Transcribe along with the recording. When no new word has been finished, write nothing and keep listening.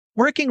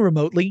Working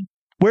remotely,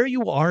 where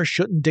you are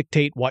shouldn't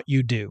dictate what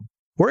you do.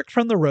 Work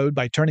from the road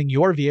by turning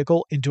your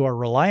vehicle into a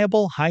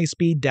reliable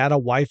high-speed data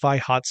Wi-Fi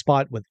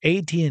hotspot with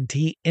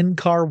AT&T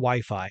in-car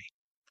Wi-Fi.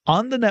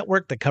 On the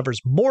network that covers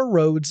more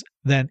roads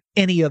than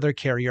any other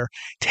carrier,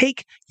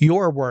 take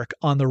your work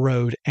on the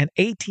road and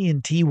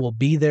AT&T will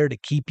be there to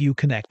keep you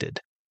connected.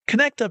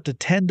 Connect up to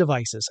 10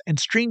 devices and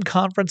stream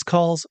conference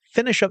calls,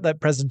 finish up that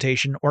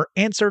presentation, or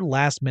answer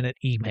last-minute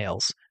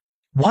emails.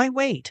 Why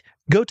wait?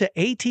 Go to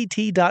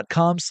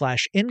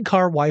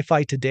att.com/in-car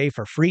Wi-Fi today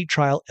for free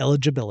trial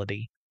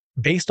eligibility.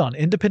 Based on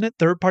independent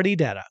third-party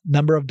data,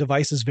 number of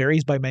devices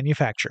varies by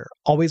manufacturer.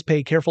 Always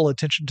pay careful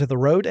attention to the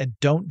road and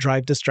don't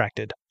drive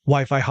distracted.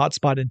 Wi-Fi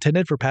hotspot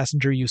intended for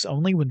passenger use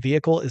only when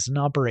vehicle is in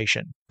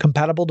operation.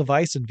 Compatible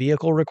device and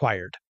vehicle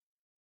required.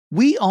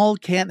 We all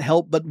can't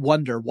help but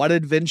wonder what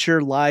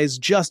adventure lies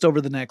just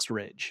over the next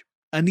ridge.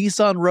 A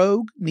Nissan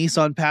Rogue,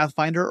 Nissan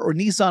Pathfinder, or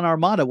Nissan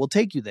Armada will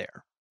take you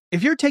there.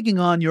 If you're taking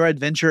on your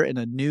adventure in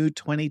a new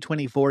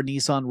 2024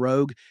 Nissan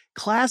Rogue,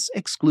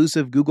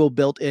 class-exclusive Google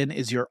built-in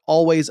is your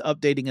always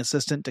updating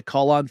assistant to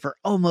call on for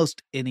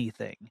almost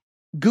anything.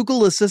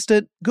 Google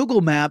Assistant,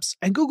 Google Maps,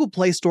 and Google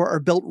Play Store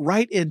are built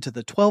right into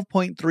the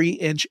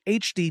 12.3-inch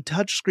HD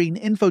touchscreen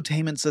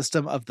infotainment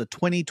system of the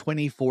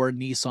 2024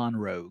 Nissan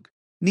Rogue.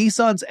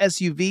 Nissan's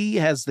SUV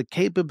has the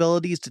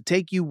capabilities to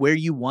take you where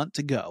you want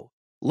to go.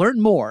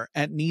 Learn more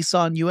at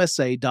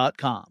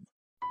nissanusa.com.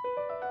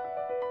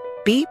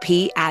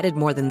 BP added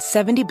more than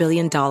 $70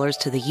 billion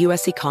to the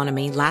U.S.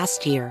 economy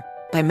last year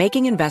by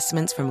making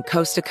investments from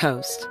coast to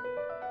coast.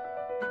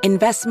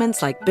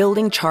 Investments like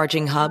building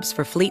charging hubs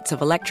for fleets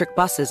of electric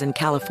buses in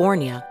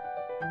California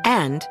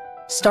and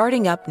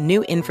starting up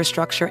new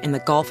infrastructure in the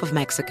Gulf of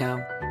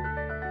Mexico.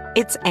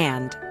 It's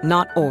and,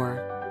 not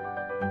or.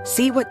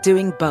 See what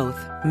doing both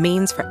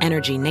means for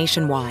energy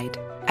nationwide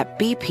at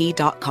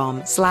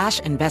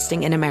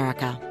bp.com/investing in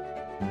America.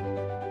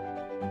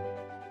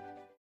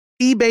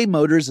 eBay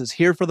Motors is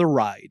here for the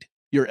ride.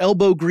 Your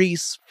elbow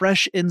grease,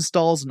 fresh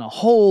installs, and a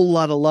whole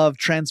lot of love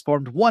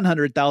transformed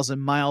 100,000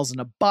 miles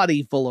and a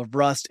body full of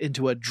rust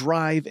into a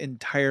drive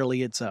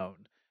entirely its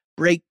own.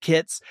 Brake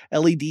kits,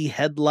 LED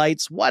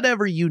headlights,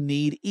 whatever you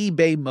need,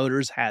 eBay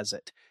Motors has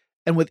it.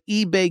 And with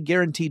eBay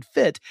Guaranteed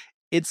Fit,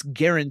 it's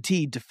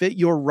guaranteed to fit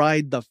your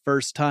ride the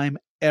first time,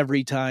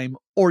 every time,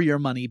 or your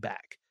money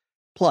back.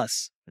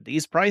 Plus, at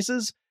these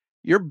prices,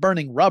 you're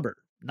burning rubber,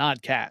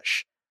 not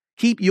cash.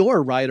 Keep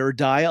your ride or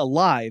die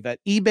alive at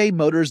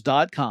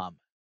ebaymotors.com.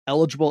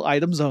 Eligible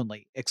items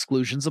only.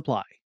 Exclusions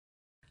apply.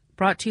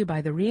 Brought to you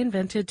by the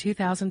reinvented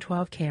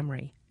 2012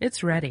 Camry.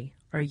 It's ready.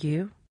 Are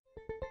you?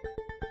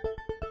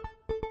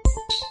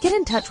 Get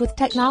in touch with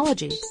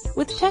technology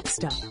with Tech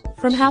Stuff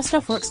from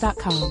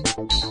HowStuffWorks.com.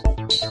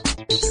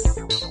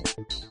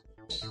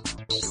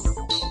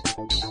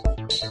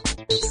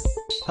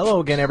 Hello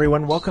again,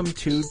 everyone. Welcome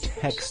to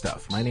Tech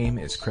Stuff. My name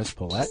is Chris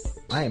Pollette.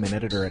 I am an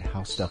editor at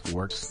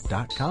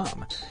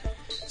HowStuffWorks.com.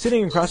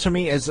 Sitting across from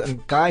me is a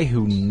guy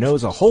who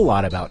knows a whole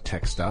lot about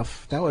tech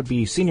stuff. That would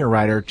be senior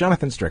writer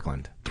Jonathan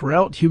Strickland.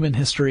 Throughout human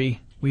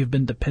history, we have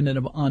been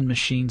dependent on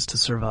machines to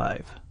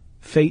survive.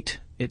 Fate,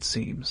 it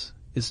seems,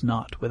 is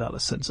not without a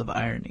sense of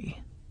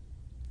irony.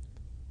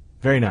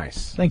 Very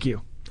nice. Thank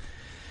you.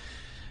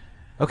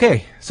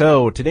 Okay,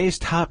 so today's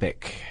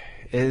topic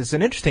is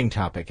an interesting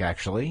topic,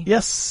 actually.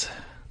 Yes.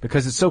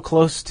 Because it's so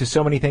close to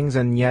so many things,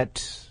 and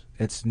yet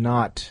it's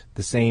not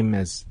the same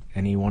as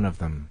any one of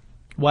them.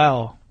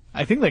 Wow.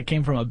 I think that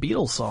came from a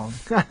Beatles song.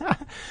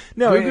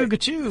 No,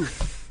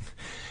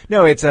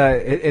 No,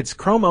 it's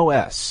Chrome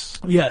OS.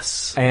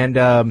 Yes.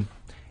 And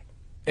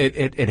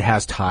it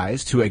has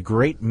ties to a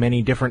great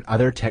many different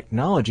other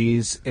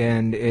technologies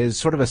and is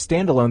sort of a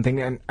standalone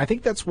thing. And I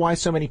think that's why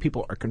so many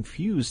people are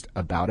confused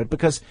about it,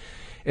 because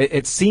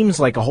it seems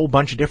like a whole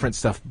bunch of different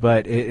stuff,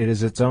 but it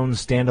is its own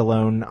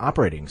standalone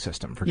operating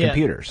system for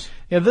computers.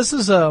 Yeah, this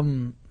is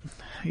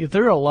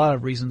there are a lot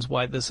of reasons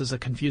why this is a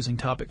confusing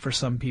topic for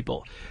some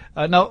people.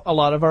 Now, a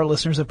lot of our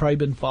listeners have probably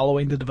been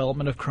following the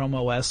development of Chrome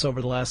OS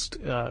over the last,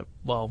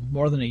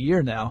 more than a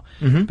year now,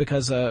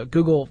 because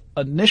Google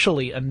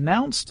initially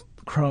announced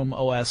Chrome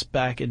OS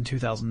back in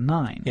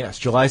 2009. Yes,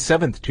 July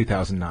 7th,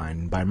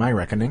 2009, by my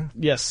reckoning.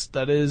 Yes,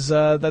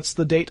 that's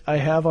the date I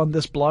have on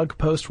this blog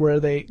post where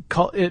they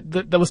call it,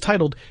 that was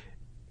titled,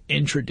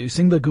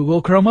 Introducing the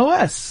Google Chrome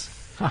OS.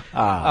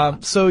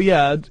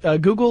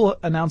 Google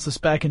announced this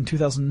back in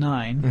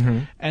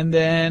 2009, and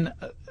then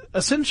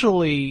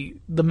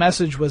essentially the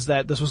message was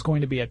that this was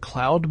going to be a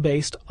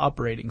cloud-based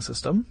operating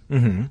system.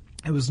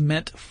 It was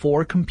meant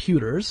for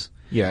computers.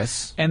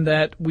 Yes. And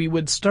that we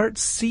would start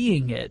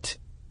seeing it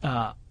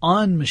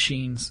on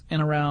machines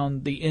in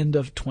around the end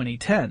of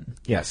 2010.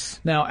 Yes.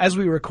 Now, as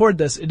we record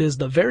this, it is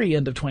the very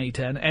end of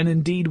 2010, and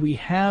indeed we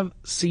have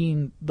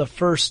seen the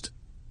first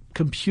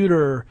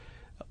computer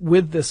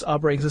with this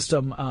operating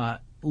system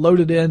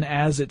loaded in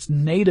as its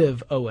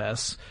native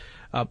OS,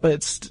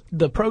 but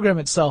the program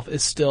itself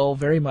is still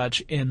very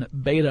much in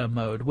beta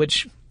mode,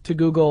 which to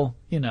Google,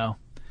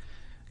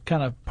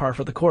 kind of par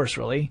for the course,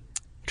 really.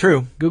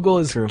 True. Google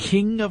is True.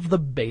 king of the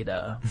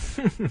beta.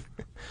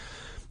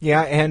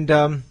 Yeah, and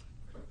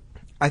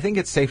I think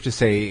it's safe to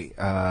say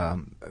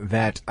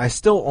that I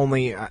still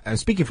only,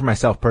 speaking for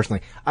myself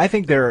personally, I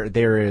think there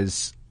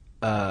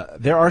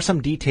are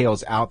some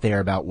details out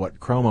there about what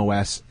Chrome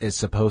OS is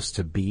supposed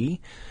to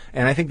be,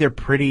 and I think they're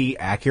pretty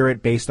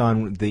accurate based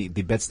on the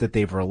bits that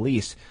they've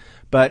released.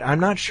 But I'm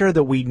not sure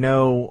that we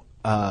know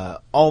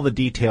all the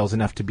details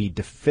enough to be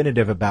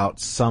definitive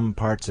about some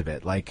parts of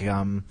it. Like,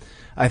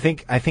 I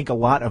think a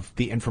lot of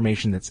the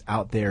information that's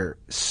out there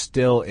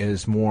still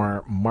is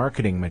more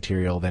marketing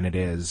material than it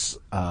is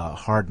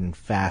hard and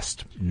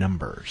fast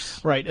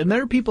numbers. Right, and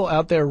there are people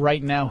out there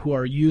right now who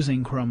are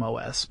using Chrome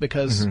OS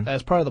because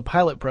as part of the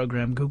pilot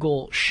program,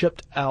 Google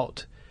shipped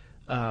out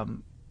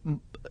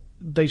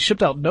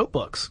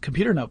notebooks,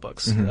 computer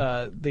notebooks.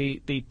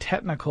 The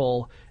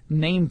technical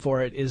name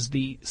for it is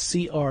the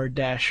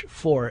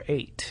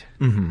CR-48.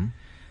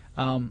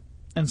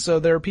 And so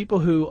there are people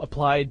who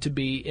applied to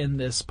be in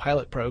this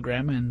pilot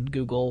program, and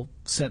Google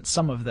sent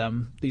some of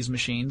them these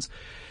machines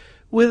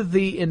with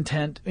the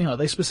intent,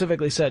 they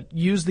specifically said,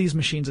 use these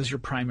machines as your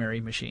primary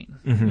machine.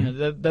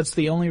 That's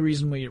the only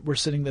reason we're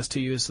sending this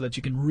to you, is so that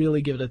you can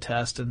really give it a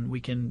test and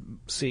we can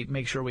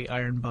make sure we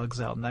iron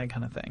bugs out and that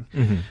kind of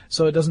thing.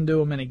 So it doesn't do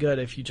them any good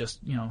if you just,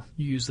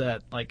 use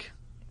that like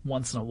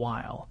once in a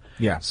while.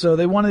 Yeah. So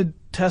they wanted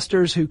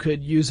testers who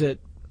could use it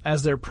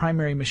as their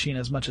primary machine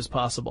as much as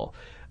possible.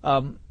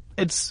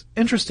 It's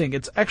interesting.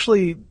 It's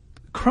actually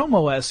Chrome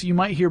OS. You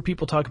might hear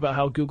people talk about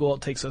how Google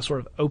takes a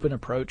sort of open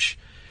approach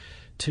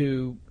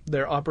to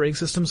their operating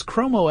systems.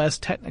 Chrome OS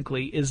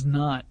technically is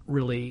not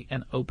really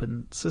an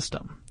open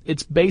system.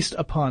 It's based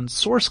upon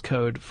source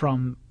code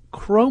from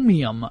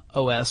Chromium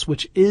OS,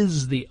 which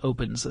is the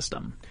open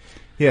system.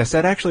 Yes,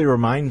 that actually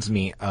reminds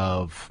me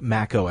of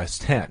Mac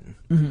OS X,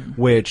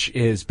 which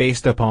is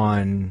based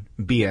upon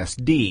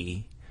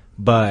BSD,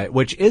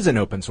 which is an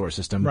open source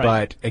system. Right.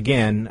 But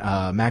again,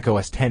 Mac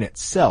OS X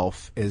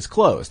itself is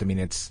closed. I mean,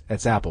 it's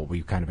Apple.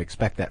 We kind of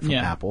expect that from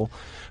Apple.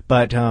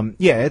 But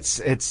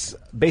it's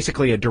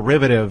basically a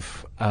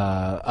derivative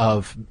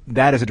of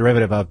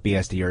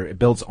BSD, or it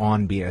builds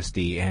on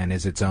BSD and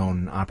is its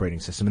own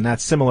operating system, and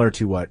that's similar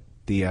to what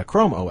the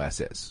Chrome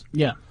OS is.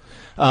 Yeah.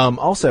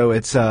 Also,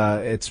 it's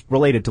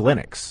related to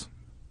Linux.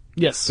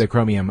 Yes. The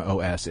Chromium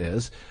OS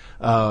is.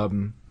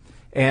 And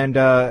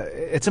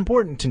it's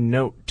important to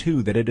note,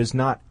 too, that it is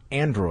not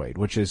Android,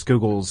 which is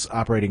Google's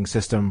operating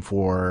system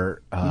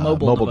for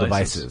mobile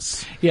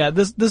devices. Yeah,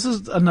 this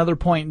is another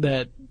point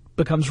that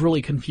becomes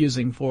really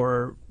confusing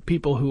for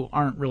people who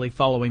aren't really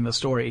following the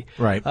story.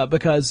 Right.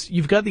 Because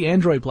you've got the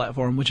Android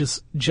platform, which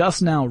is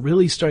just now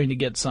really starting to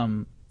get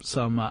some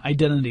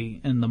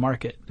identity in the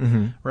market,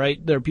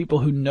 right? There are people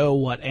who know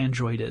what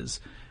Android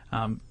is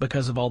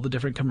because of all the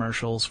different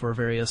commercials for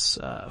various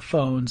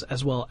phones,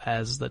 as well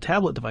as the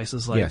tablet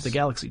devices like the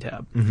Galaxy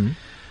Tab.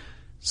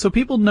 So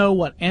people know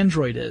what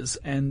Android is,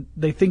 and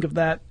they think of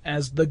that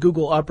as the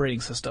Google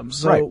operating system.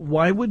 So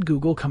why would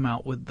Google come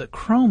out with the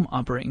Chrome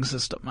operating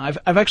system? I've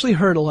actually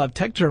heard a lot of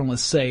tech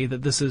journalists say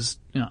that this is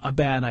a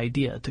bad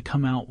idea to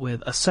come out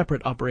with a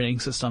separate operating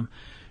system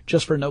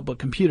just for notebook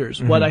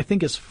computers. What I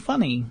think is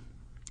funny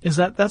is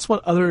that that's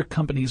what other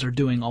companies are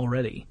doing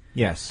already.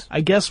 Yes.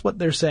 I guess what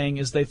they're saying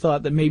is they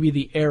thought that maybe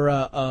the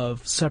era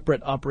of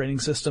separate operating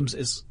systems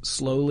is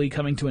slowly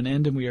coming to an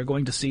end, and we are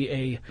going to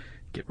see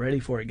get ready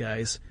for it,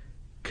 guys,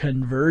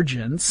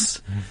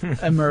 convergence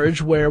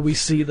emerge, where we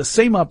see the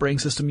same operating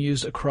system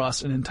used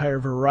across an entire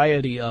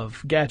variety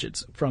of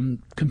gadgets,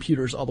 from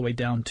computers all the way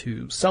down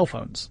to cell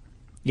phones.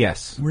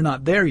 Yes. We're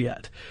not there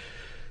yet.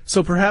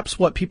 So perhaps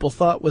what people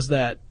thought was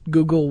that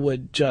Google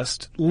would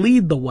just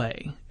lead the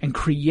way and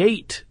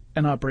create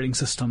an operating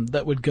system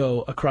that would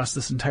go across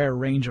this entire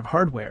range of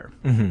hardware.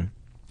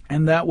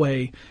 And that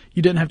way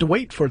you didn't have to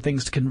wait for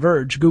things to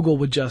converge. Google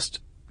would just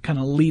kind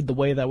of lead the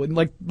way. That would,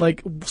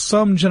 like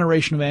some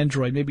generation of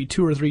Android, maybe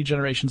 2 or 3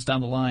 generations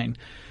down the line,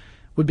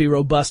 would be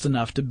robust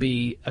enough to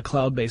be a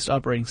cloud-based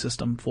operating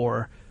system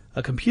for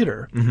a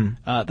computer.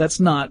 That's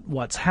not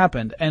what's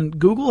happened. And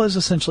Google has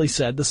essentially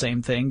said the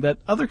same thing that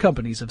other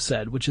companies have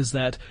said, which is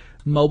that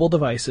mobile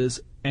devices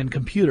and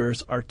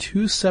computers are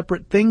 2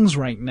 separate things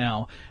right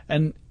now.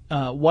 And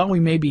while we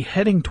may be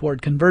heading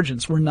toward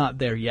convergence, we're not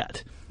there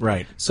yet.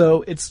 Right.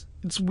 So it's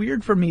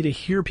weird for me to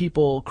hear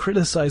people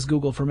criticize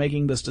Google for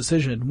making this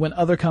decision when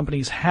other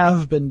companies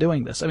have been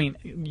doing this. I mean,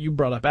 you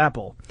brought up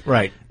Apple.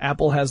 Right.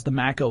 Apple has the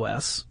Mac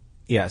OS.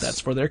 Yes. That's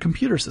for their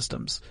computer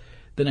systems.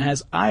 Then it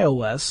has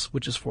iOS,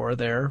 which is for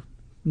their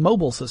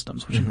mobile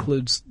systems, which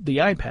includes the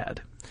iPad.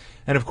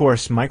 And of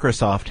course,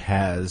 Microsoft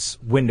has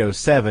Windows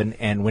 7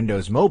 and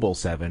Windows Mobile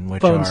 7,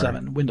 which Phone are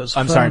 7, Windows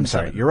I'm Phone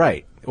sorry. 7. You're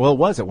right. Well, it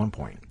was at one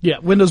point. Yeah,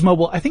 Windows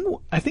Mobile. I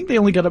think they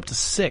only got up to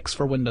 6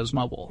 for Windows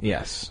Mobile.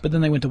 Yes. But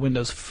then they went to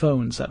Windows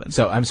Phone 7.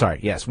 So I'm sorry.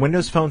 Yes,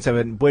 Windows Phone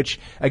 7, which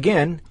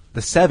again,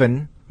 the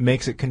 7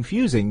 makes it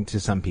confusing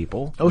to some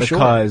people Oh,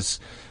 because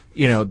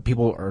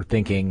people are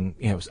thinking,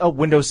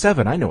 Windows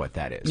 7, I know what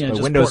that is. Yeah, but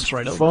just Windows ports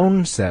right over.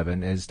 Phone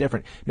 7 is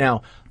different.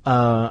 Now,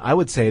 I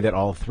would say that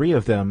all three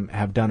of them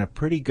have done a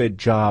pretty good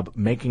job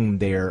making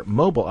their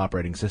mobile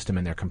operating system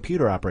and their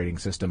computer operating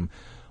system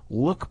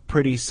look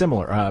pretty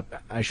similar.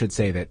 I should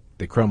say that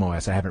the Chrome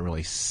OS I haven't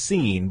really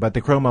seen, but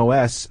the Chrome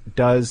OS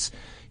does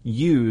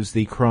use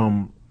the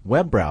Chrome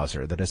web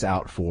browser that is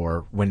out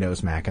for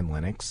Windows, Mac, and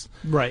Linux.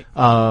 Right.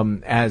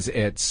 As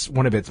it's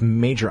one of its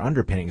major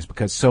underpinnings,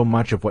 because so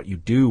much of what you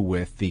do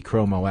with the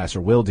Chrome OS,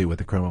 or will do with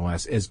the Chrome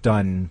OS, is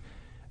done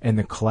in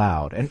the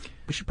cloud. And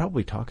we should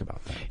probably talk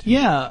about that, too.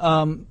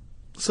 Yeah.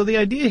 So the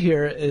idea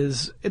here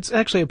is, it's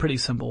actually a pretty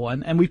simple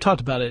one, and we've talked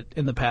about it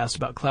in the past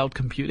about cloud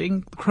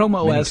computing. Chrome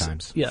OS, many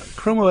times. Yeah,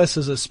 Chrome OS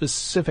is a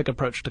specific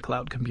approach to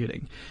cloud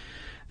computing.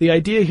 The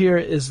idea here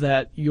is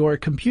that your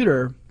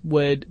computer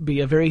would be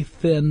a very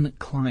thin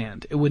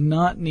client. It would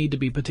not need to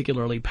be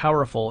particularly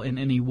powerful in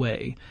any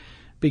way,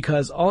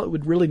 because all it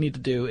would really need to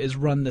do is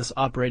run this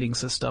operating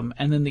system,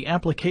 and then the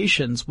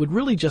applications would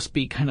really just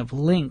be kind of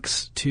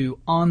links to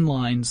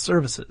online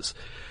services.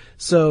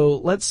 So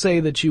let's say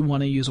that you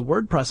want to use a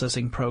word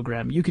processing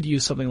program. You could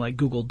use something like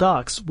Google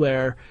Docs,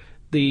 where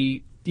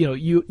you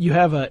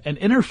have an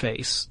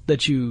interface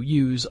that you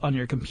use on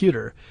your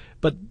computer,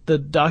 but the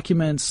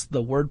documents,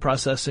 the word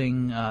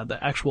processing, the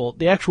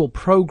actual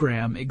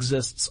program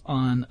exists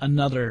on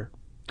another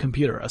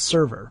computer, a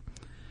server.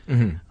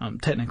 Mm-hmm.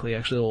 Technically,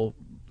 actually,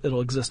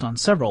 it'll exist on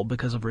several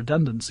because of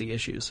redundancy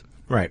issues.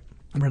 Right.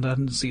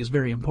 Redundancy is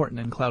very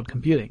important in cloud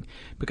computing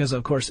because,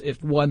 of course,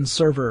 if one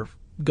server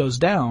goes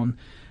down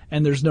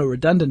and there's no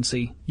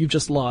redundancy, you've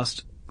just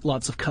lost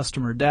lots of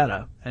customer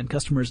data, and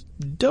customers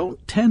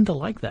don't tend to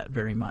like that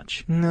very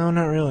much. No,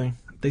 not really.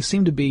 They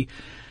seem to be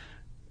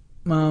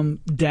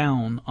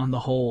down on the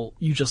whole,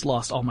 you just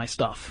lost all my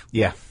stuff.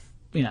 Yeah.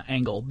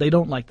 Angle. They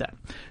don't like that.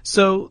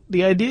 So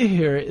the idea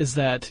here is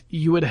that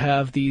you would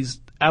have these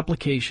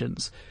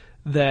applications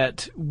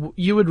that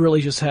you would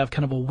really just have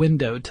kind of a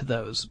window to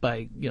those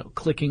by,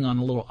 clicking on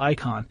a little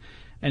icon,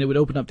 and it would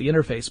open up the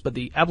interface, but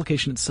the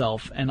application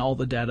itself and all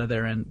the data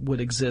therein would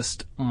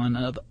exist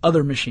on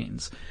other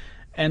machines.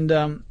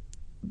 And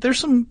there's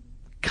some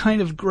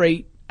kind of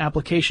great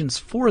applications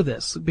for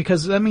this,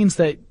 because that means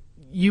that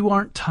you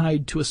aren't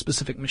tied to a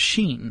specific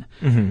machine.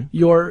 Mm-hmm.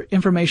 Your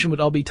information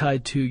would all be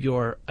tied to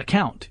your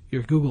account,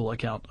 your Google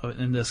account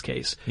in this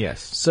case.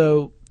 Yes.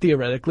 So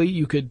theoretically,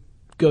 you could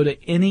go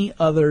to any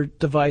other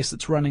device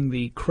that's running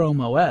the Chrome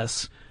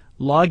OS,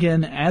 log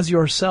in as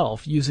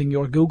yourself using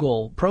your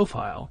Google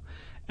profile,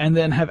 and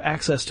then have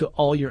access to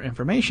all your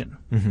information.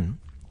 Mm-hmm.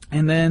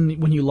 And then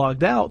when you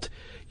logged out,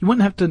 you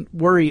wouldn't have to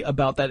worry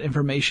about that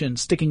information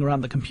sticking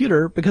around the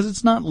computer because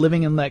it's not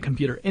living in that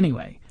computer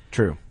anyway.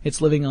 True.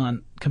 It's living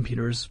on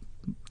computers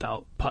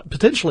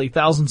potentially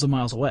thousands of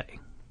miles away.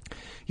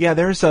 Yeah,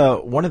 there's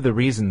one of the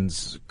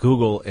reasons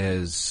Google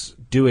is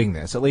doing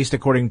this, at least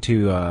according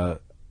to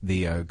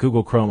the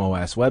Google Chrome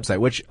OS website,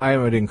 which I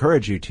would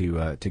encourage you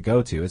to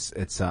go to.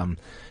 It's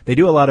they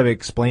do a lot of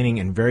explaining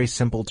in very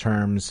simple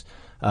terms.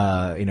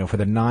 For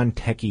the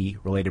non-techie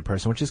related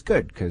person, which is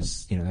good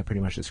because, that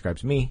pretty much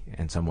describes me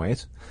in some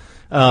ways.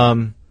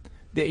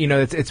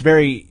 It's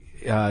very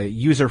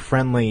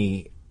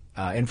user-friendly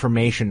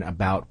information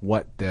about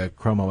what the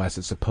Chrome OS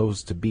is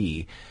supposed to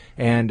be.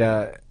 And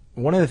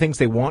one of the things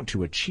they want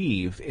to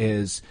achieve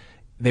is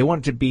they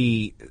want it to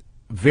be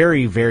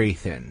very, very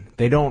thin.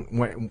 They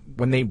don't,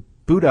 when they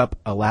boot up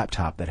a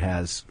laptop that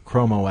has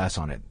Chrome OS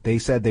on it, they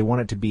said they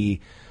want it to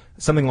be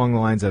something along the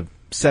lines of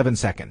 7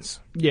 seconds.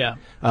 Yeah.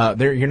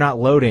 You're not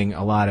loading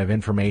a lot of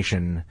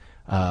information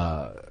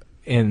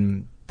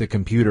in the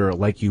computer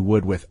like you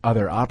would with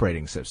other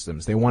operating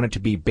systems. They want it to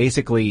be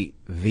basically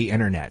the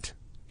internet,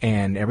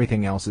 and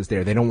everything else is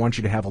there. They don't want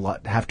you to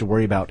have to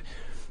worry about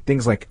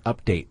things like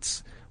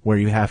updates, where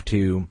you have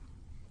to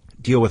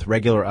deal with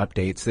regular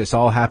updates. This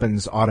all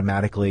happens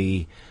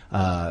automatically,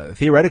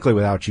 theoretically,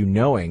 without you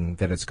knowing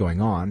that it's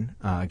going on.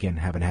 Again,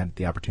 haven't had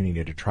the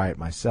opportunity to try it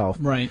myself.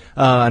 Right.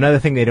 Another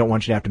thing they don't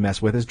want you to have to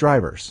mess with is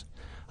drivers.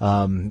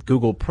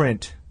 Google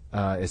Print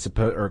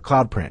or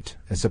Cloud Print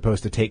is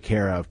supposed to take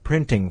care of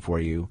printing for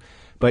you,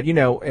 but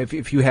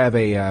if you have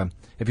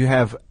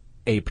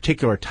a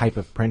particular type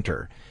of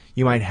printer,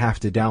 you might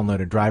have to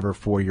download a driver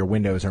for your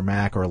Windows or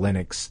Mac or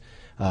Linux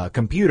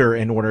computer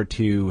in order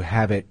to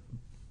have it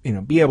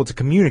be able to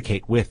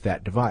communicate with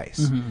that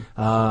device.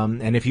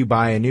 Mm-hmm. And if you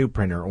buy a new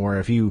printer, or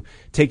if you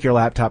take your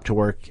laptop to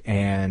work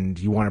and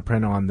you want to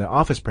print on the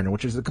Office printer,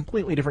 which is a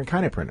completely different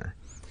kind of printer,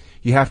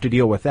 you have to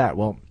deal with that.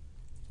 Well,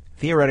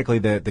 theoretically,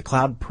 the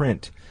Cloud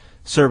Print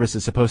service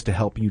is supposed to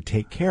help you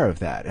take care of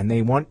that, and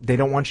they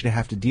don't want you to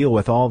have to deal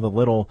with all the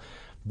little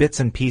bits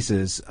and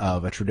pieces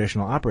of a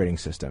traditional operating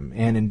system.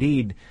 And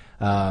indeed,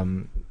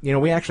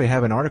 we actually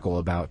have an article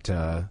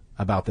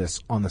about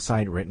this on the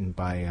site, written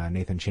by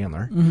Nathan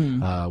Chandler,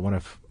 mm-hmm. One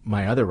of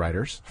my other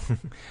writers.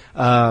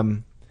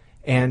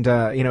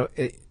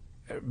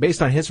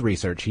 Based on his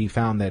research, he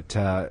found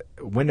that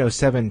Windows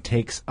 7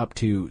 takes up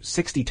to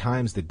 60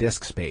 times the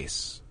disk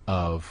space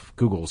of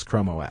Google's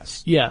Chrome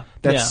OS. Yeah.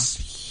 That's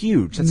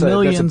huge. That's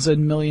millions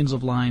and millions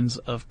of lines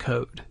of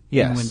code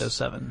Yes. in Windows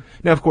 7.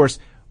 Now, of course,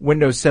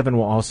 Windows 7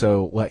 will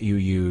also let you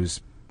use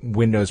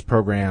Windows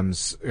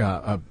programs,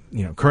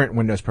 current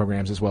Windows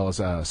programs, as well as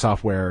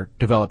software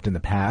developed in the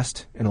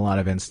past in a lot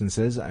of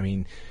instances. I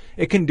mean,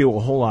 it can do a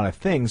whole lot of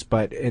things,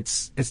 but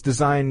it's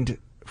designed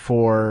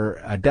for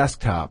a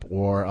desktop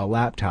or a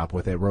laptop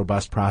with a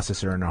robust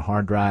processor and a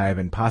hard drive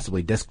and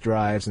possibly disk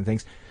drives and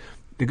things.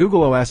 The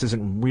Google OS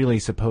isn't really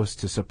supposed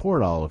to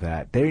support all of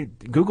that.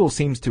 Google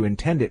seems to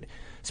intend it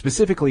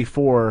specifically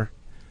for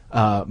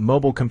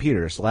mobile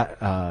computers,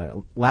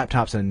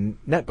 laptops and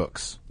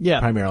netbooks,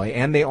 primarily.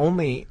 And they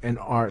only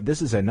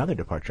this is another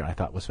departure I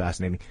thought was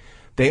fascinating.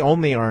 They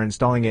only are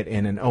installing it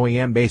in an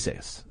OEM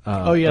basis.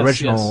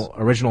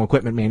 Original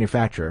equipment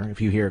manufacturer.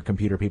 If you hear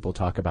computer people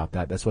talk about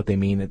that, that's what they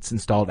mean. It's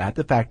installed at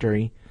the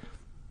factory.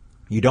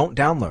 You don't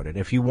download it.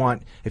 If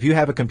you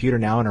have a computer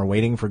now and are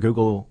waiting for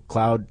Google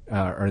Cloud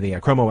or the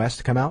Chrome OS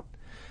to come out,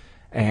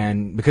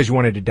 and because you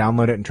wanted to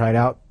download it and try it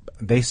out,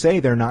 they say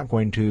they're not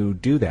going to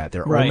do that.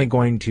 They're only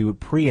going to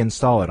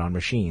pre-install it on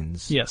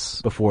machines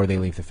before they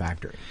leave the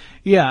factory.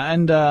 Yeah,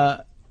 and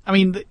I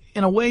mean,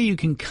 in a way, you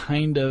can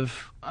kind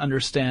of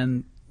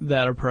understand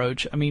that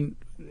approach. I mean,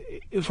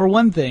 for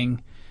one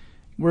thing,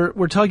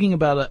 we're talking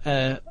about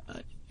an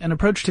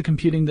approach to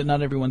computing that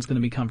not everyone's going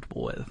to be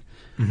comfortable with.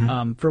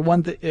 Mm-hmm. For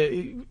one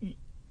thing,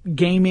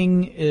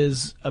 gaming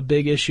is a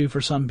big issue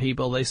for some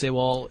people. They say,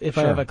 well, if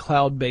I have a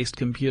cloud-based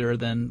computer,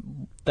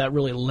 then that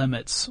really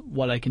limits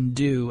what I can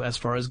do as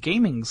far as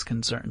gaming's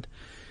concerned.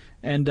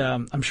 And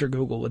I'm sure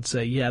Google would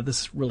say, yeah,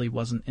 this really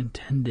wasn't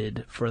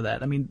intended for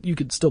that. I mean, you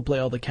could still play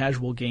all the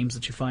casual games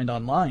that you find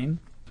online,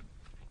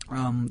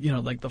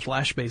 like the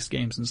Flash-based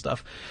games and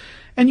stuff.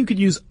 And you could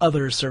use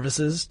other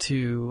services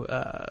to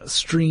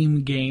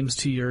stream games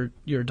to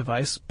your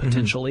device,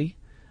 potentially.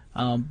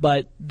 Mm-hmm.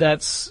 But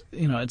that's,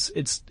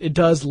 it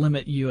does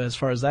limit you as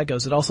far as that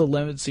goes. It also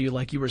limits you,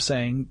 like you were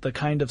saying, the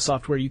kind of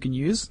software you can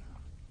use.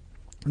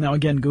 Now,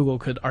 again, Google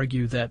could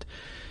argue that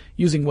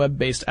using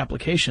web-based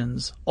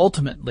applications,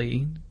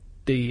 ultimately,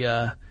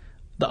 the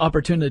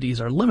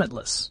opportunities are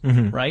limitless,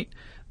 right?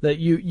 That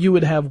you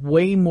would have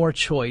way more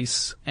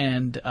choice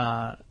and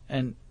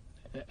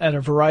at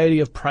a variety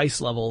of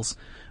price levels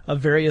of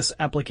various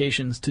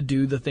applications to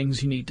do the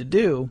things you need to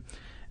do,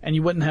 and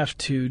you wouldn't have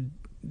to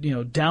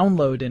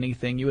download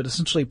anything. You would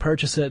essentially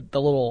purchase it.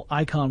 The little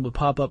icon would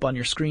pop up on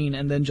your screen,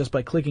 and then just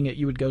by clicking it,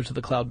 you would go to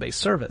the cloud-based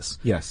service.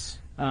 Yes.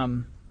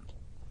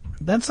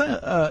 That's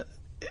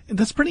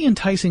pretty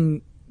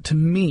enticing to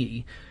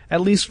me,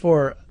 at least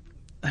for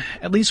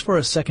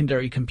a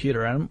secondary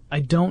computer. I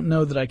don't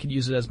know that I could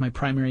use it as my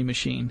primary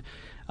machine.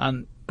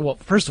 Well,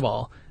 first of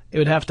all, it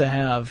would have to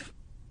have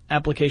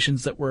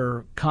applications that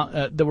were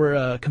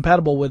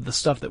compatible with the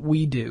stuff that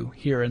we do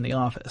here in the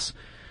office.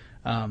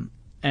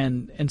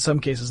 And in some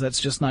cases, that's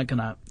just not going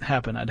to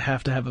happen. I'd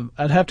have to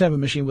have a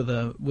machine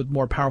with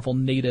more powerful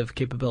native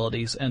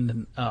capabilities and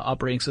an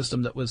operating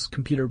system that was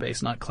computer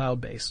based, not cloud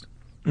based.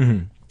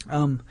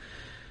 Mm-hmm.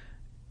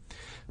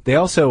 They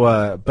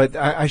also, but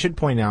I should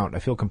point out, I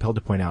feel compelled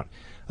to point out,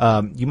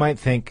 you might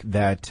think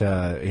that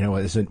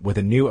with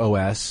a new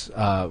OS,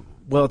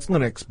 well, it's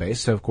Linux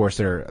based, so of course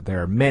there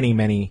are many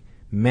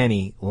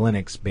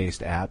Linux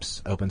based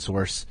apps, open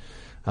source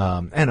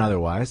and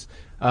otherwise.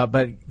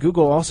 But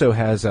Google also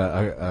has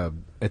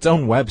its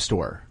own web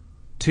store,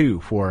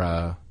 too,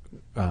 for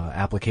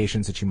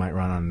applications that you might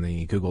run on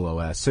the Google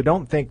OS. So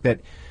don't think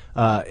that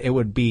it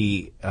would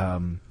be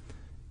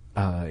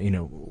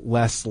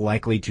less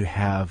likely to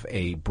have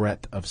a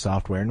breadth of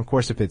software. And, of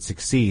course, if it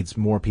succeeds,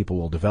 more people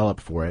will develop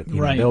for it.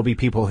 There'll be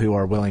people who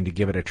are willing to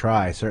give it a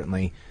try,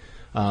 certainly.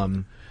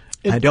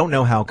 I don't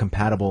know how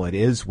compatible it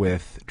is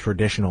with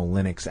traditional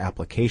Linux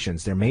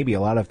applications. There may be a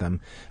lot of them.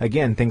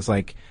 Again, things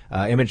like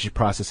image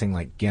processing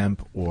like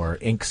GIMP or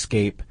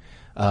Inkscape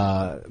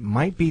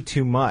might be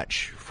too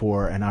much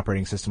for an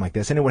operating system like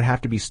this, and it would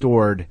have to be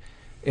stored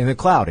in the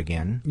cloud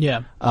again.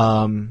 Yeah.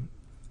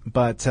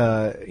 But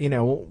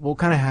we'll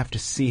kind of have to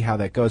see how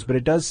that goes. But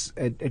it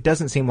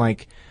doesn't seem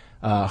like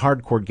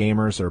hardcore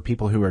gamers or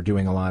people who are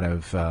doing a lot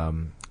of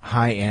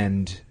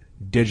high-end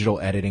digital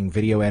editing,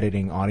 video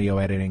editing, audio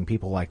editing,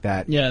 people like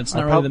that. Yeah, it's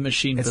not really the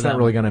machine for them. It's not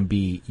really going to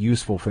be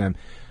useful for them.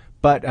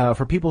 But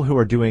for people who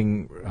are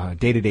doing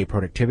day-to-day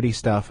productivity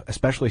stuff,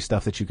 especially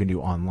stuff that you can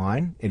do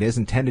online, it is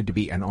intended to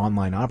be an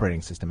online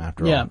operating system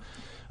after all.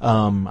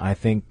 I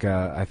think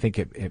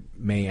it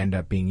may end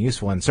up being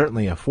useful and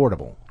certainly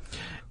affordable.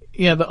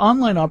 Yeah, the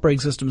online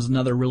operating system is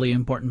another really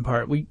important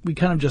part. We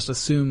kind of just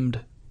assumed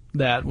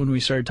that when we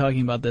started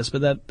talking about this,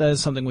 but that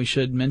is something we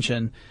should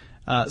mention.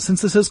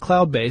 Since this is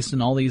cloud-based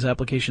and all these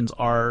applications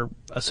are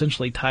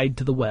essentially tied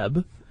to the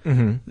web,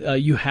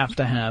 you have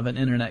to have an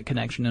internet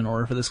connection in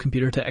order for this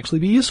computer to actually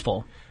be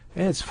useful.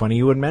 It's funny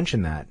you would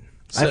mention that.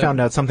 So, I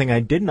found out something I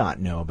did not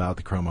know about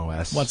the Chrome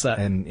OS. What's that?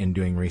 In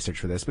doing research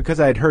for this, because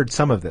I had heard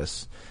some of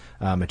this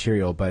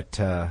material, but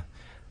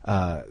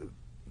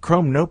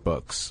Chrome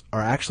notebooks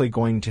are actually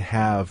going to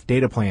have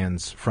data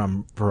plans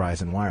from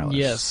Verizon Wireless.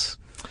 Yes.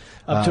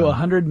 Up to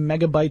 100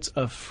 megabytes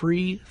of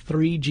free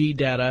 3G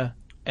data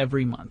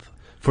every month.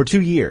 For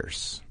 2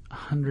 years.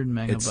 100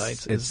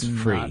 megabytes it's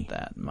is free. not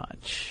that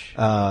much.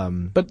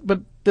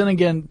 But then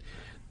again,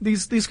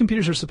 these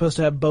computers are supposed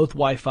to have both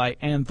Wi-Fi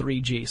and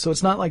 3G, so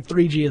it's not like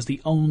 3G is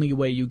the only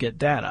way you get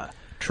data.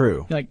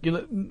 True. Like,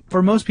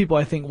 for most people,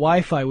 I think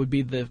Wi-Fi would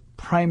be the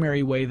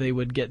primary way they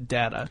would get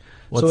data.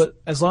 So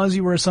as long as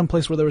you were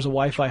someplace where there was a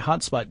Wi-Fi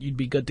hotspot, you'd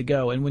be good to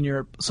go. And when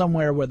you're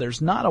somewhere where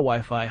there's not a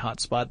Wi-Fi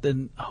hotspot,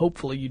 then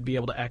hopefully you'd be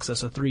able to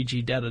access a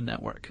 3G data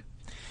network.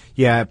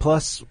 Yeah,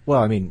 plus,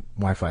 well, I mean,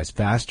 Wi-Fi is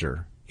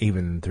faster,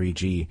 even than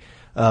 3G.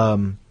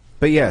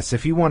 But yes,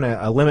 if you want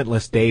a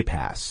limitless day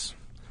pass,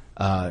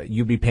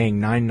 you'd be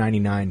paying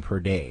 $9.99 per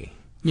day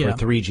for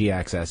 3G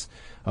access,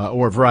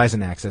 or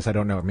Verizon access. I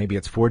don't know, maybe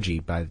it's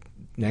 4G by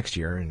next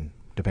year, and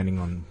depending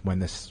on when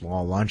this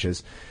all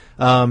launches.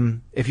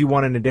 If you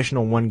want an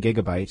additional 1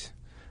 gigabyte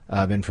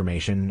of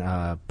information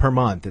per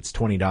month, it's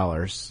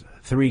 $20.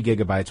 3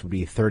 gigabytes would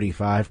be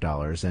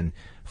 $35, and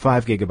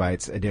 5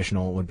 gigabytes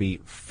additional would be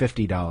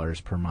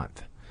 $50 per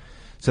month.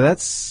 So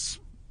that's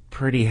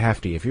pretty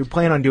hefty. If you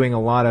plan on doing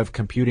a lot of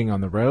computing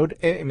on the road,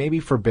 maybe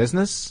for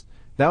business,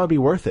 that would be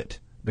worth it,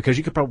 because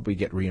you could probably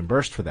get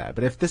reimbursed for that.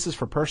 But if this is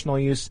for personal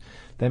use,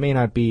 that may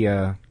not be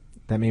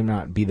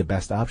the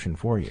best option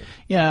for you.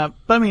 Yeah,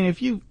 but I mean,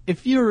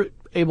 if you're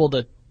able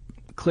to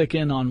click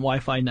in on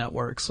Wi-Fi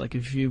networks, like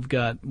if you've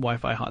got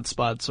Wi-Fi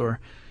hotspots, or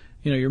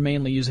you're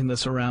mainly using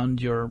this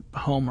around your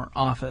home or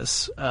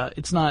office,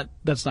 that's not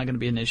going to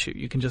be an issue.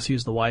 You can just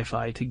use the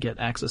Wi-Fi to get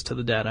access to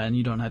the data, and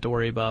you don't have to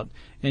worry about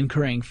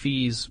incurring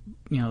fees,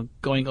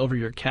 going over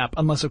your cap,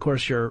 unless of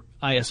course your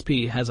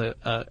ISP has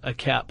a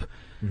cap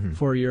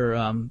for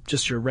your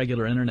just your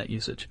regular internet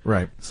usage.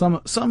 Right.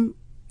 Some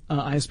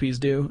ISPs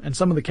do, and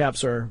some of the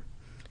caps are,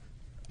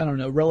 I don't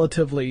know,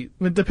 relatively.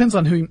 It depends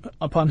on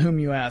upon whom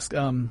you ask.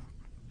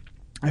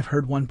 I've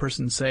heard one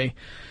person say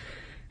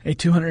a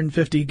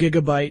 250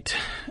 gigabyte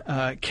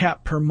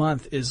cap per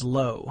month is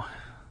low.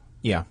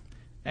 Yeah.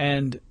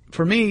 And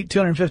for me,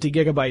 250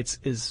 gigabytes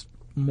is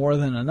more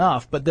than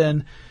enough. But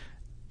then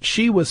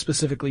she was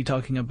specifically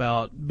talking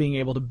about being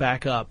able to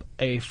back up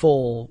a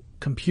full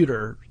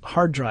computer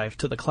hard drive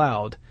to the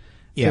cloud.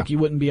 Yeah. Like, you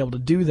wouldn't be able to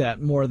do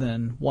that more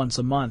than once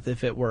a month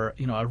if it were,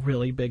 a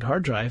really big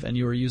hard drive and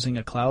you were using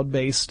a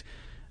cloud-based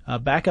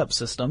backup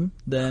system.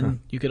 Then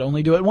you could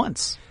only do it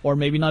once, or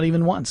maybe not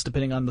even once,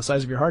 depending on the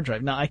size of your hard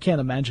drive. Now, I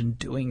can't imagine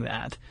doing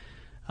that,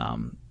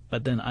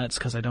 but then it's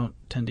because I don't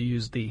tend to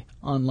use the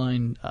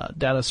online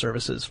data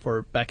services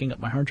for backing up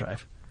my hard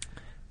drive.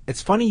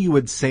 It's funny you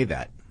would say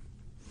that,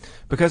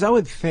 because I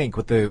would think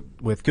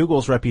with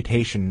Google's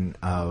reputation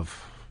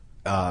of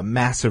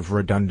massive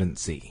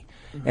redundancy.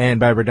 And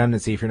by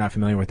redundancy, if you're not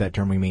familiar with that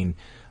term, we mean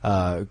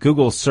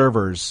Google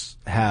servers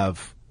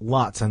have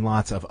lots and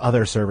lots of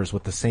other servers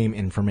with the same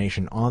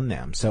information on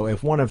them. So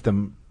if one of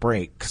them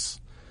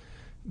breaks,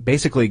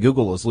 basically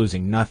Google is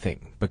losing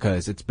nothing,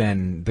 because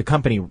the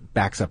company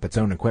backs up its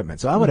own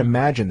equipment. So I would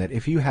imagine that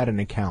if you had an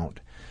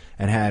account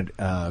and had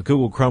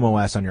Google Chrome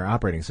OS on your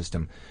operating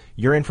system,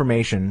 your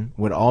information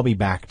would all be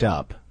backed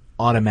up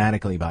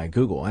automatically by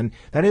Google. And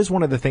that is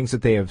one of the things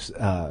that they have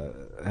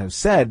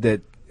said,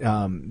 that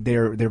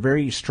they're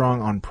very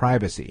strong on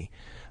privacy.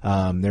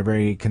 They're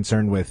very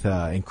concerned with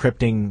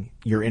encrypting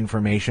your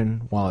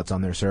information while it's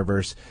on their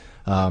servers,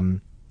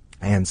 and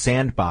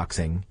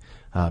sandboxing,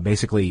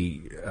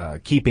 basically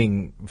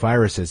keeping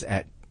viruses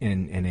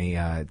in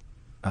a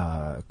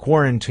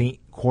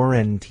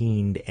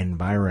quarantined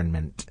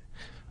environment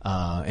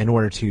in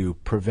order to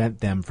prevent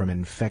them from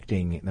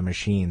infecting the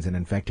machines and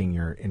infecting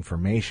your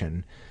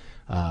information,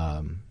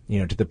 to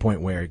the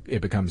point where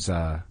it becomes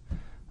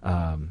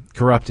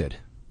corrupted.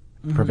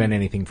 Prevent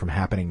anything from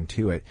happening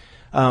to it.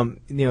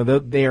 They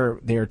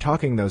are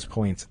talking those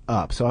points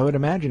up. So I would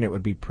imagine it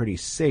would be pretty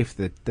safe.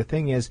 The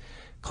thing is,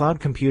 cloud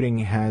computing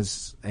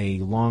has a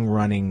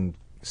long-running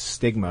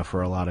stigma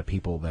for a lot of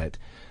people, that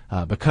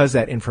because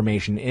that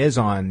information is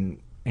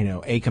on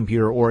a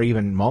computer or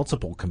even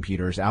multiple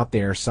computers out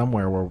there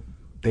somewhere where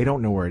they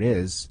don't know where it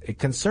is, it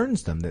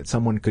concerns them that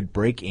someone could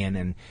break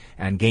in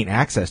and gain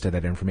access to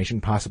that information,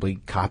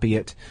 possibly copy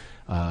it,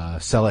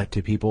 sell it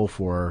to people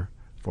for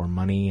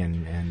money,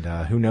 and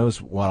who knows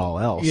what all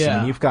else. Yeah. I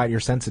mean, you've got your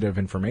sensitive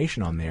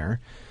information on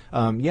there.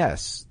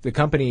 Yes, the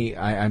company,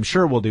 I'm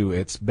sure, will do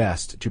its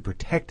best to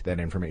protect that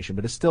information,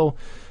 but it still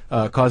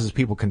causes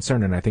people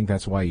concern, and I think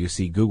that's why you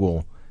see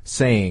Google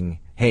saying,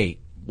 hey,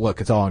 look,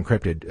 it's all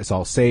encrypted, it's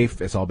all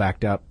safe, it's all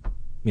backed up,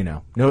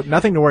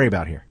 nothing to worry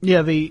about here.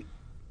 Yeah,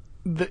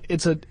 there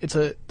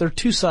are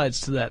two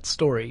sides to that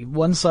story.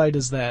 One side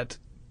is that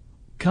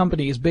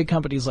big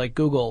companies like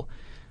Google,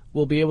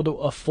 will be able to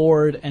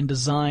afford and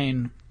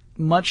design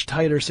much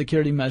tighter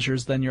security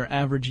measures than your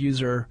average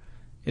user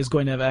is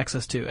going to have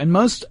access to. And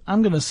most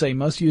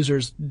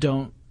users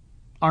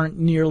aren't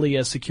nearly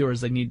as secure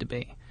as they need to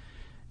be.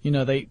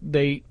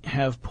 They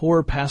have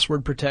poor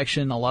password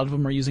protection. A lot of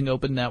them are using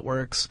open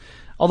networks.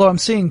 Although I'm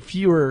seeing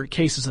fewer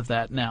cases of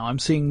that now. I'm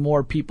seeing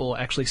more people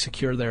actually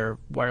secure their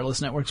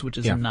wireless networks, which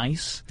is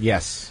nice.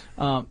 Yes.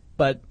 But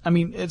But, I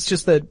mean, it's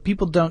just that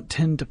people don't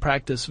tend to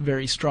practice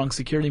very strong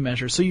security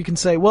measures. So you can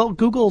say, well,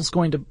 Google's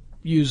going to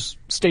use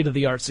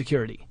state-of-the-art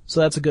security. So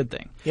that's a good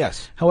thing.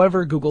 Yes.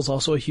 However, Google's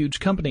also a huge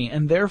company,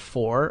 and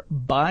therefore,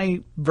 by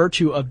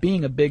virtue of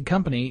being a big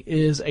company,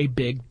 is a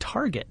big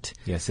target.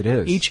 Yes, it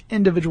is. Each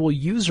individual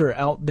user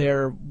out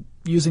there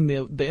using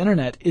the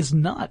internet is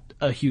not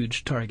a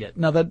huge target.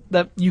 Now,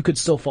 that you could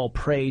still fall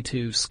prey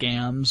to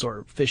scams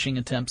or phishing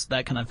attempts,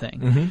 that kind of thing.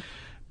 Mm-hmm.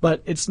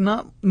 But it's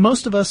not,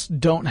 most of us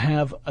don't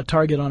have a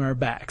target on our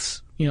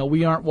backs. You know,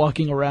 we aren't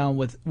walking around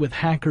with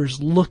hackers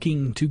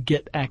looking to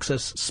get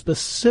access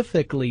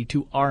specifically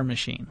to our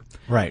machine.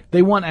 Right.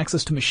 They want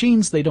access to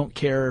machines. They don't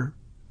care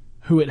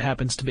who it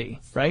happens to be,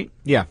 right?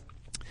 Yeah.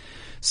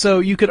 So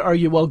you could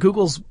argue, well,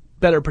 Google's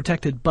better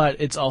protected,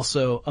 but it's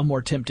also a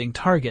more tempting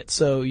target.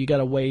 So you got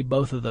to weigh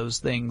both of those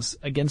things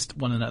against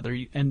one another.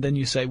 And then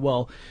you say,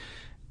 well,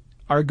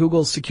 are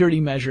Google's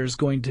security measures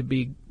going to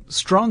be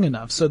strong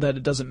enough so that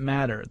it doesn't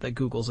matter that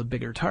Google's a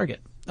bigger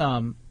target?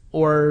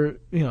 Or,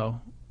 you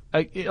know,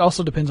 it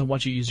also depends on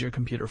what you use your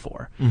computer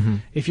for. Mm-hmm.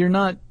 If you're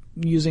not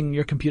using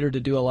your computer to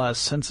do a lot of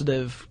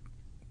sensitive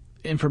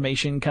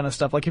information kind of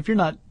stuff, like if you're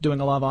not doing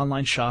a lot of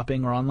online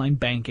shopping or online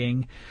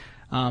banking,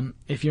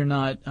 if you're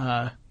not,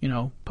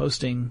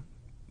 posting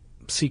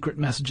secret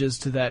messages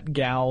to that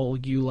gal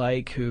you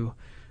like who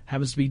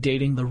happens to be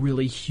dating the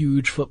really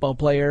huge football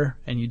player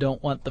and you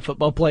don't want the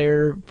football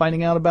player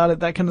finding out about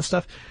it, that kind of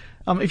stuff.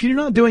 If you're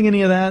not doing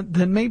any of that,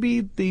 then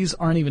maybe these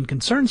aren't even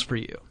concerns for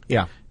you.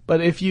 Yeah. But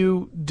if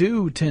you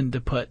do tend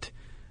to put,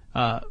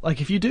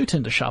 if you do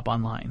tend to shop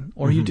online,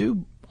 or you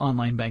do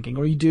online banking,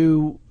 or you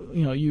do,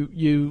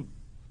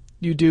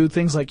 you do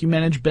things like you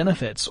manage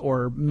benefits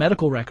or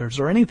medical records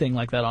or anything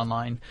like that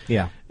online,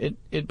 yeah,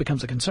 it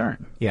becomes a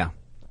concern. Yeah.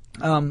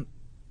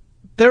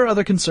 There are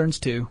other concerns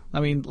too. I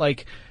mean,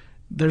 like,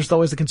 there's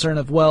always the concern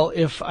of, well,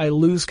 if I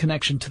lose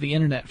connection to the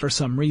internet for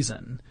some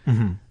reason,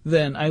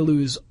 then I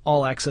lose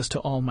all access to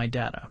all my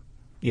data.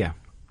 Yeah.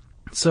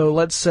 So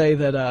let's say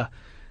that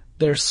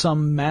there's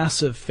some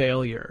massive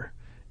failure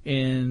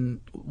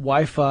in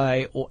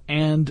Wi-Fi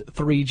and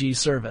 3G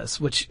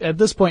service, which at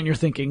this point you're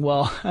thinking,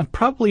 well, I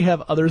probably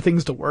have other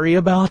things to worry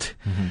about.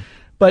 Mm-hmm.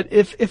 But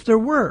if there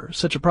were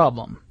such a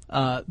problem,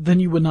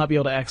 then you would not be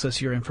able to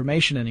access your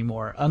information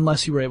anymore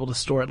unless you were able to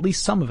store at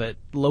least some of it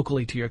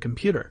locally to your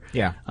computer.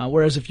 Yeah.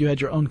 Whereas if you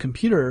had your own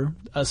computer,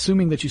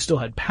 assuming that you still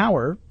had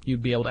power,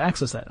 you'd be able to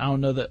access that. I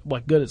don't know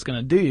what good it's going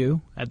to do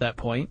you at that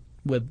point,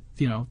 with,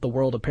 the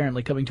world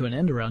apparently coming to an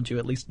end around you,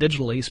 at least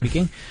digitally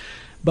speaking.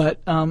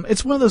 But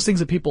it's one of those things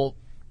that people,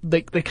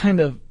 they kind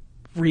of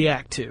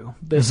react to.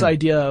 This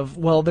idea of,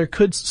 well,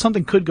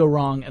 something could go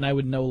wrong and I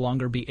would no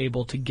longer be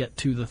able to get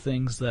to the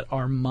things that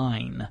are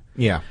mine.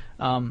 Yeah.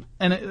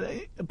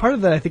 Part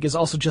of that, I think, is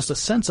also just a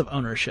sense of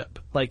ownership.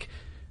 Like,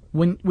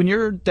 when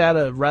your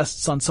data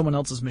rests on someone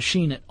else's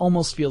machine, it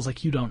almost feels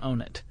like you don't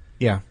own it.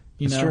 Yeah.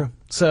 That's true.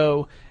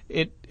 So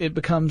it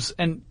becomes,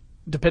 and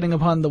depending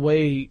upon the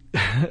way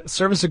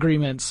service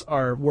agreements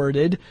are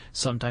worded,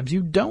 sometimes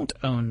you don't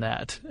own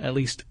that. At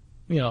least,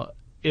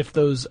 if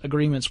those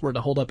agreements were to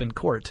hold up in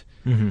court.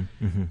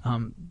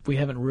 We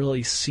haven't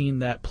really seen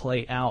that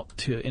play out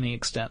to any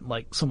extent,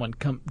 like someone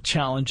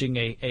challenging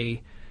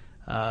a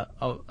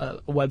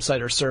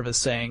website or service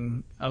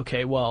saying,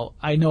 okay, well,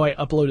 I know I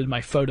uploaded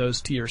my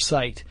photos to your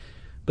site,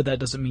 but that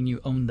doesn't mean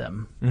you own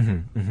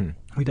them.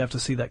 We'd have to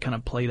see that kind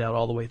of played out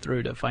all the way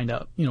through to find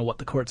out, what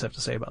the courts have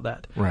to say about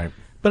that. Right.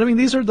 But I mean,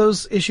 these are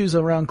those issues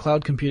around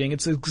cloud computing.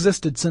 It's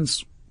existed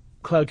since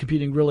cloud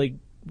computing really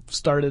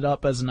started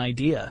up as an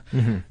idea,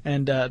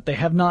 and they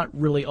have not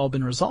really all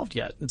been resolved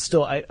yet. It's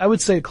still, I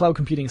would say, cloud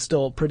computing is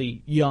still a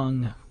pretty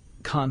young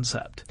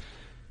concept.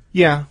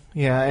 Yeah,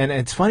 and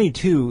it's funny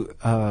too.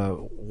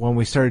 When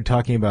we started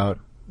talking about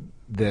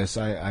this,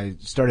 I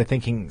started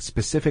thinking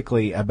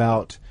specifically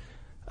about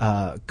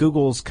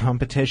Google's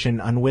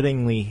competition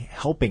unwittingly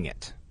helping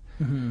it.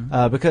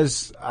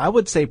 Because I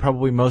would say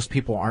probably most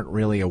people aren't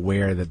really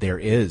aware that there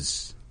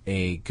is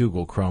a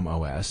Google Chrome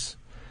OS.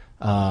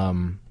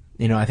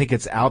 I think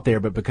it's out there,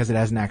 but because it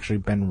hasn't actually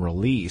been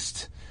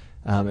released,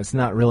 it's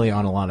not really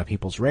on a lot of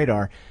people's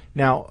radar.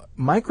 Now,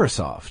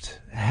 Microsoft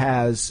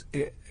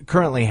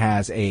currently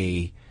has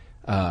a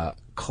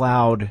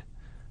cloud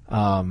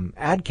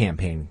ad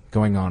campaign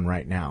going on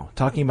right now,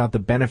 talking about the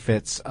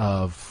benefits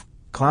of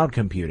cloud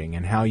computing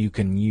and how you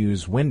can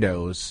use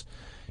Windows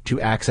to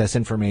access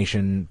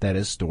information that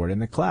is stored in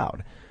the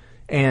cloud.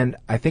 And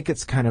I think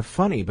it's kind of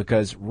funny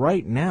because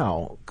right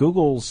now,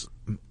 Google's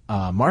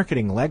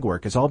marketing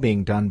legwork is all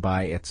being done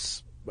by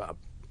its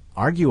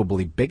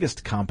arguably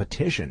biggest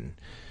competition.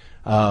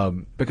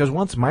 Because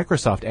once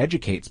Microsoft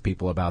educates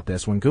people about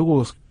this, when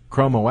Google's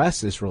Chrome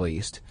OS is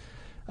released,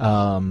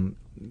 Google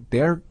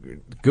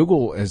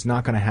is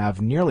not going to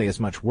have nearly as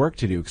much work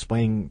to do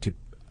explaining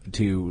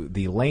to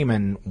the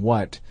layman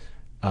what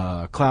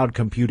cloud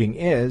computing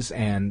is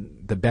and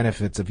the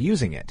benefits of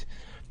using it.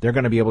 They're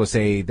going to be able to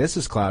say, this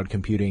is cloud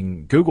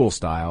computing Google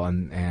style,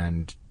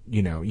 and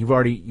you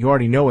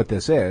already know what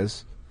this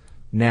is.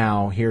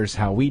 now here's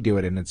how we do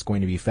it, and it's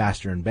going to be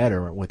faster and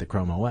better with the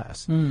Chrome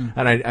OS. And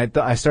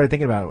I started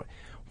thinking about,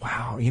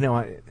 wow,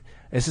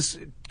 it's just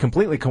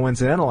completely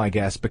coincidental, I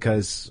guess,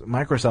 because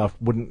Microsoft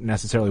wouldn't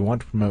necessarily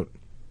want to promote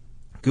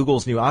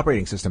Google's new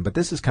operating system, but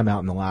this has come out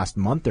in the last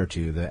month or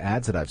two, the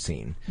ads that I've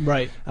seen.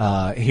 Right.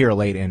 Here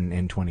late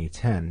in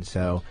 2010.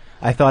 So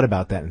I thought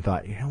about that and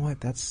thought, you know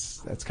what,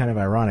 that's kind of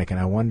ironic, and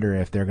I wonder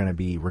if they're going to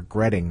be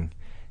regretting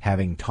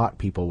having taught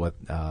people what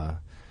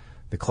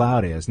the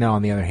cloud is. Now,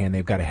 on the other hand,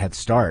 they've got a head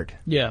start.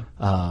 Yeah.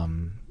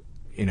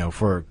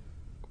 For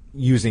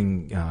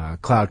using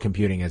cloud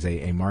computing as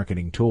a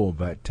marketing tool,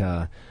 but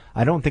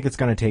I don't think it's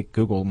going to take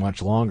Google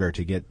much longer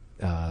to get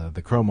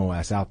the Chrome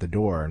OS out the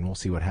door, and we'll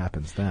see what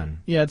happens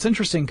then. Yeah, it's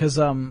interesting because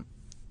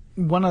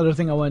one other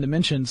thing I wanted to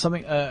mention,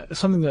 something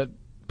that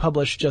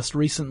published just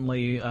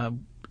recently,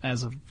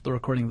 as of the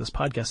recording of this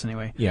podcast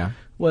anyway,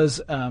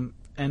 was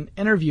an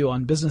interview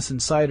on Business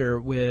Insider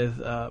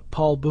with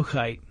Paul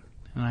Buchheit,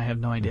 and I have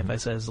no idea if I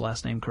said his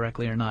last name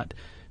correctly or not.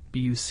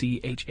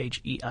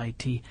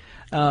 Buchheit.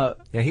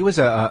 He was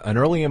an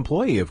early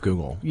employee of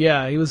Google.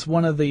 Yeah, he was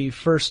one of the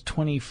first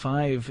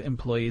 25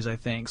 employees, I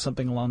think,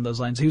 something along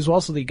those lines. He was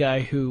also the guy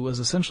who was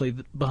essentially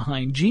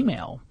behind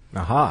Gmail.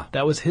 Aha.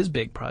 That was his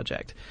big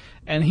project.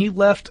 And he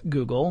left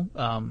Google.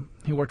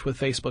 He worked with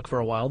Facebook for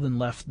a while, then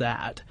left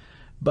that.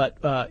 But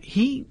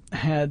he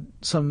had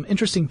some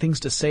interesting things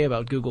to say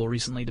about Google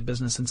recently to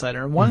Business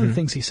Insider. And one of the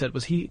things he said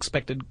was he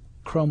expected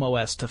Chrome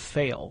OS to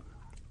fail.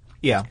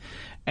 Yeah.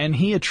 And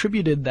he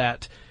attributed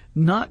that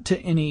not to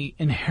any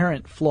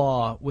inherent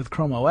flaw with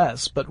Chrome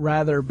OS, but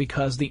rather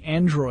because the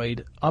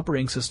Android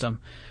operating system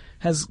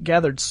has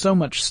gathered so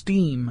much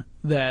steam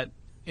that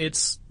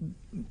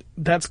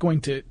that's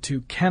going to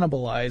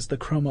cannibalize the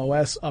Chrome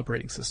OS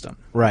operating system.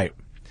 Right.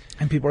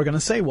 And people are going to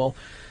say, well,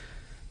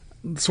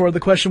 sort of the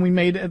question we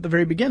made at the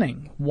very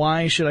beginning,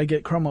 why should I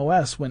get Chrome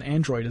OS when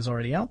Android is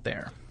already out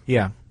there?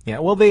 Yeah.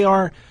 Well, they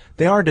are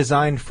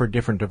designed for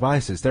different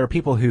devices. There are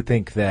people who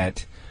think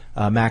that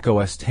Mac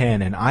OS X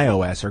and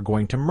iOS are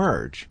going to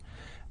merge.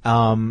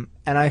 And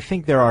I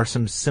think there are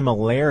some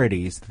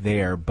similarities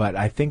there, but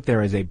I think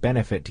there is a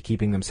benefit to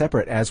keeping them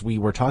separate, as we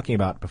were talking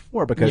about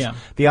before, because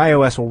the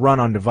iOS will run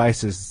on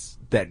devices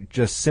that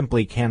just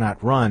simply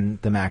cannot run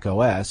the Mac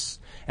OS,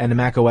 and the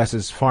Mac OS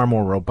is far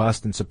more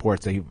robust and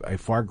supports a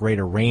far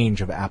greater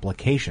range of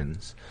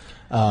applications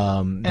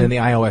than the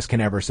iOS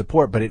can ever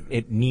support, but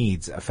it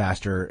needs a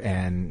faster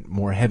and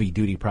more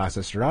heavy-duty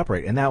processor to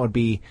operate, and that would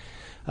be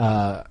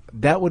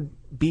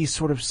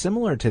sort of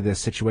similar to this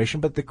situation,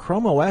 but the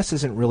Chrome OS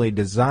isn't really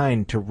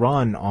designed to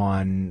run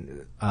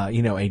on,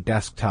 a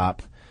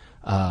desktop,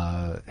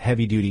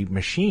 heavy-duty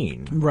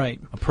machine. Right.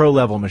 A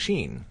pro-level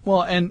machine.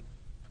 Well,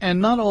 and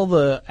not all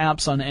the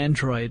apps on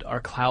Android are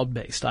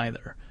cloud-based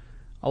either.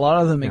 A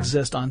lot of them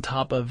exist on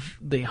top of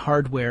the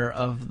hardware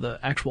of the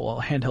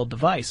actual handheld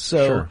device.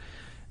 So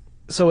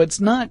it's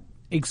not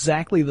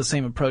exactly the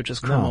same approach as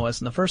Chrome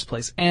OS in the first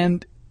place.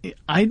 And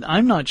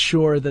I'm not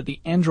sure that the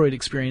Android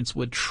experience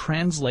would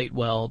translate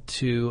well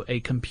to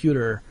a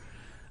computer,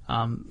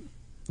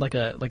 like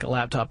a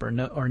laptop or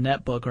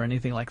netbook or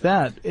anything like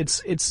that.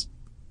 It's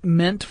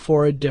meant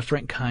for a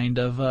different kind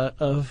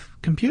of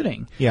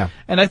computing. Yeah.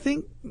 And I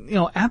think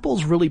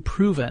Apple's really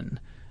proven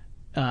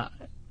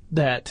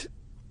that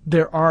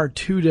there are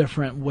two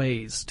different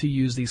ways to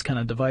use these kind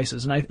of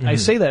devices, and I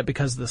say that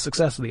because of the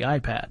success of the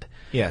iPad.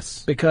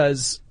 Yes.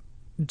 Because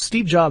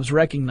Steve Jobs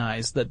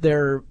recognized that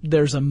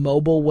there's a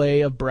mobile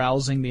way of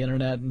browsing the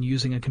internet and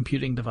using a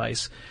computing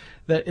device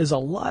that is a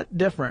lot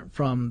different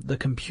from the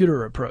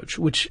computer approach,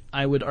 which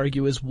I would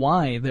argue is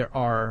why there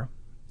are,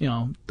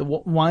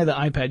 why the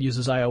iPad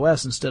uses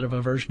iOS instead of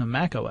a version of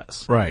Mac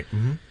OS. Right.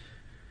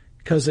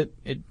 Because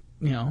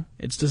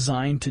it's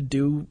designed to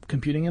do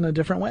computing in a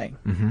different way.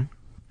 Mm-hmm.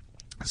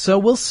 So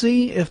we'll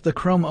see if the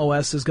Chrome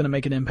OS is going to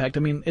make an impact. I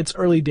mean, it's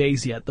early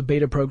days yet. The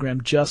beta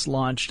program just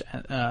launched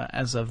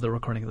as of the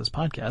recording of this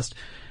podcast.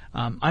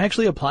 I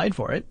actually applied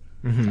for it.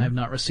 Mm-hmm. I have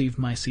not received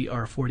my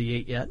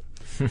CR48 yet.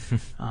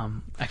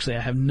 Actually,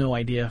 I have no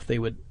idea if they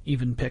would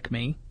even pick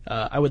me.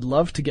 I would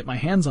love to get my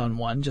hands on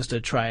one just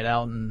to try it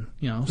out and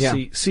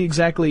see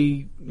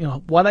exactly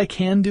what I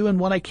can do and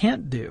what I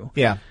can't do.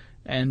 Yeah,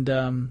 and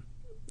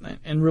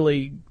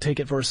really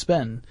take it for a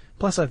spin.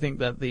 Plus, I think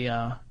that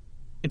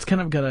it's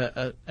kind of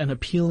got an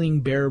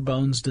appealing bare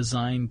bones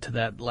design to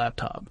that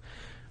laptop.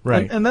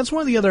 Right. And that's one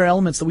of the other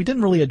elements that we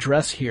didn't really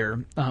address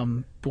here,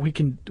 but we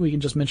can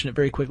just mention it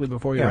very quickly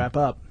before we wrap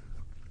up.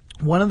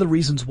 One of the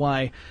reasons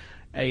why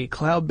a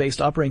cloud-based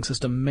operating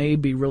system may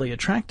be really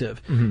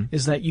attractive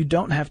is that you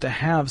don't have to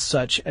have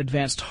such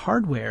advanced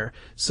hardware,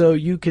 so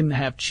you can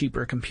have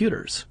cheaper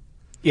computers.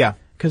 Yeah.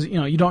 Because,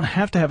 you don't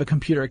have to have a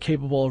computer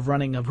capable of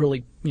running a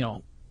really,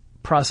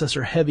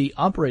 processor-heavy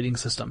operating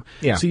system.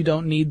 Yeah. So you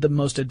don't need the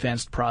most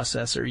advanced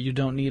processor. You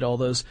don't need all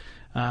those,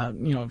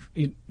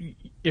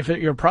 if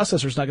your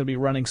processor's not going to be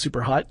running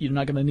super hot, you're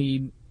not going to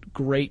need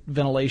great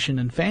ventilation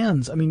and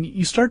fans. I mean,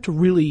 you start to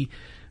really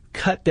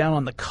cut down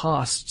on the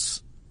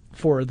costs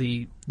for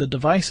the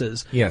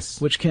devices.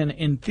 Yes. Which can,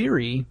 in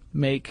theory,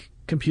 make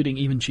computing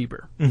even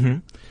cheaper. Mm-hmm.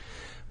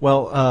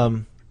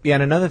 Well, yeah,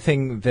 and another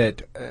thing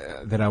that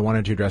I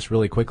wanted to address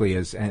really quickly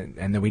is,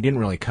 and that we didn't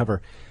really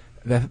cover,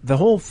 the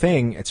whole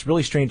thing, it's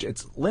really strange.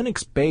 It's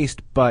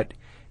Linux-based, but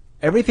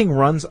everything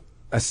runs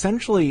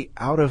essentially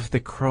out of the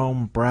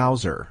Chrome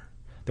browser.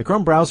 The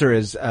Chrome browser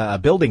is a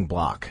building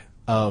block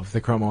of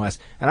the Chrome OS,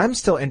 and I'm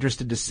still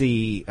interested to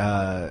see,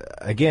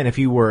 again, if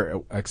you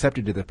were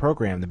accepted to the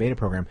program, the beta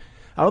program,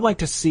 I would like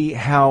to see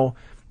how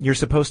you're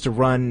supposed to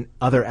run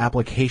other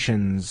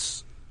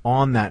applications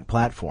on that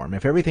platform.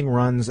 If everything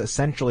runs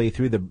essentially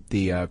through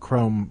the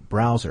Chrome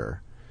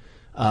browser,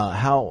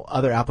 how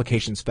other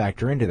applications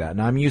factor into that.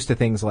 Now, I'm used to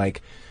things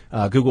like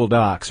Google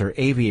Docs or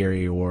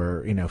Aviary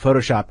or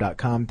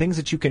Photoshop.com, things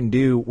that you can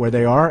do where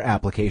they are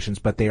applications,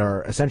 but they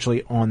are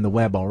essentially on the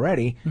web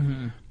already.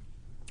 Mm-hmm.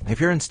 If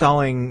you're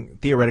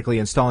theoretically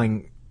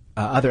installing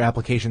other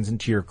applications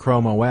into your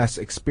Chrome OS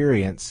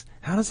experience,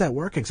 how does that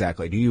work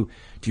exactly? Do you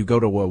go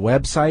to a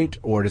website,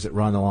 or does it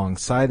run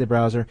alongside the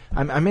browser?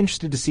 I'm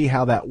interested to see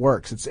how that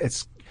works.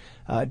 It's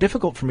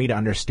difficult for me to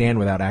understand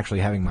without actually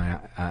having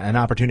an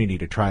opportunity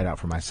to try it out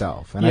for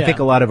myself. And I think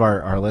a lot of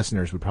our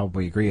listeners would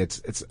probably agree.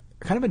 It's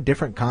kind of a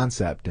different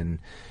concept, and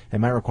it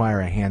might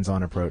require a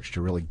hands-on approach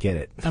to really get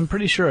it. I'm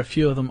pretty sure a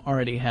few of them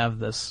already have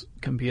this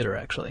computer,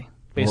 actually,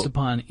 based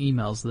upon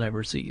emails that I've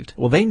received.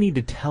 Well, they need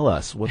to tell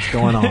us what's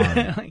going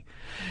on.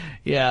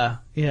 Yeah.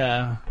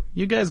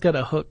 You guys got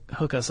to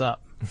hook us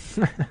up.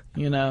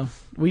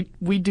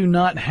 We do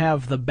not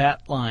have the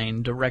bat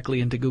line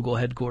directly into Google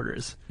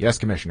headquarters. Yes,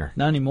 Commissioner.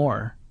 Not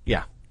anymore.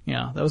 Yeah.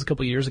 Yeah, that was a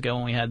couple of years ago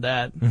when we had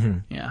that.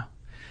 Mm-hmm. Yeah.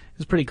 It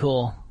was pretty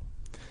cool.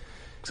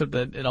 Except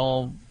that it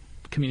all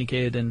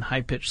communicated in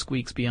high-pitched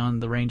squeaks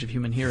beyond the range of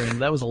human hearing.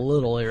 That was a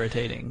little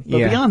irritating.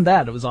 But beyond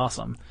that, it was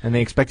awesome. And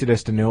they expected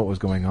us to know what was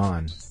going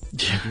on.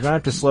 You're going to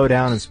have to slow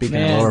down and speak in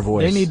a lower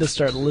voice. They need to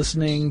start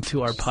listening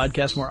to our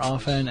podcast more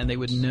often, and they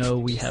would know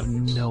we have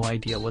no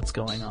idea what's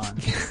going on.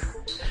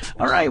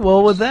 All right,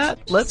 well, with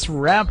that, let's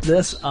wrap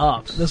this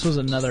up. This was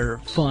another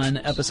fun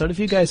episode. If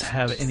you guys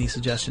have any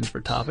suggestions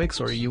for topics,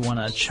 or you want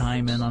to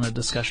chime in on a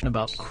discussion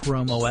about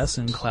Chrome OS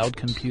and cloud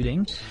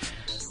computing,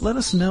 let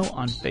us know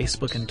on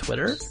Facebook and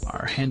Twitter.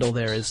 Our handle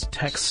there is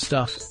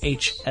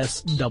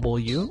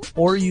TechStuffHSW,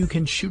 or you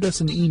can shoot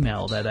us an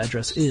email. That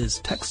address is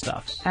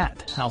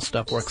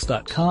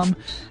techstuff@howstuffworks.com,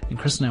 and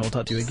Chris and I will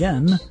talk to you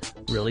again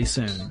really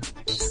soon.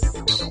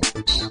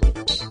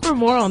 For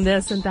more on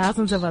this and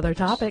thousands of other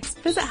topics,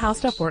 visit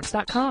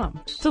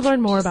howstuffworks.com. To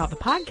learn more about the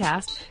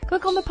podcast,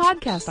 click on the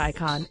podcast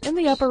icon in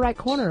the upper right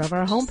corner of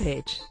our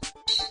homepage.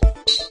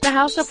 The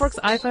How Stuff Works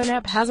iPhone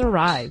app has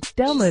arrived.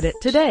 Download it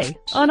today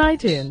on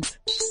iTunes.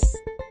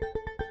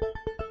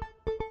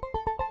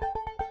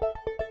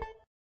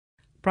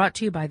 Brought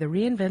to you by the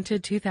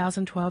reinvented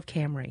 2012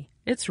 Camry.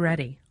 It's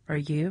ready. Are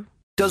you?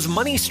 Does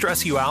money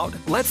stress you out?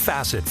 Let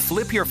Facet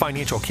flip your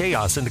financial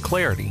chaos into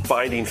clarity.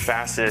 Finding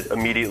Facet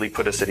immediately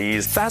put us at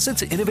ease.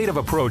 Facet's innovative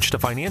approach to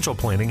financial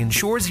planning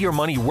ensures your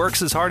money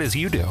works as hard as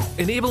you do,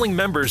 enabling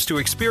members to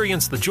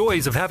experience the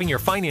joys of having your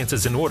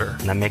finances in order.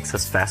 That makes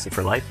us Facet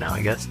for life now,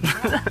 I guess.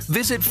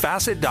 Visit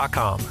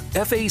Facet.com,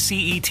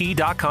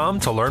 FACET.com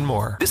to learn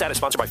more. This ad is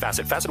sponsored by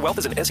Facet. Facet Wealth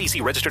is an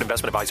SEC registered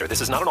investment advisor. This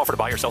is not an offer to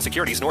buy or sell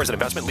securities, nor is it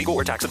investment, legal,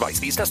 or tax advice.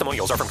 These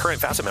testimonials are from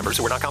current Facet members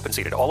who are not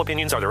compensated. All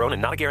opinions are their own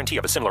and not a guarantee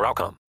of a similar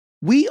outcome.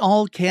 We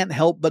all can't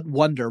help but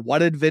wonder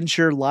what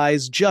adventure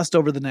lies just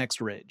over the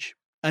next ridge.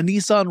 A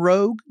Nissan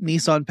Rogue,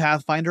 Nissan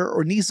Pathfinder,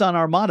 or Nissan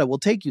Armada will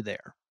take you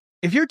there.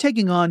 If you're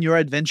taking on your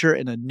adventure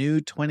in a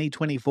new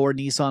 2024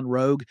 Nissan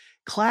Rogue,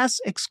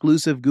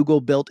 class-exclusive Google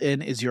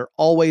built-in is your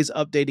always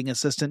updating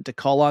assistant to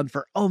call on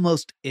for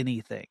almost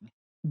anything.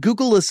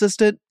 Google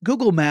Assistant,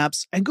 Google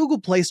Maps, and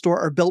Google Play Store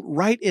are built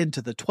right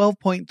into the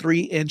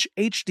 12.3-inch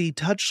HD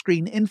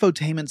touchscreen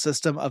infotainment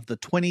system of the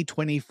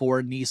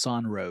 2024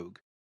 Nissan Rogue.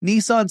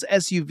 Nissan's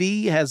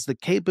SUV has the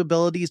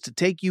capabilities to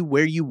take you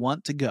where you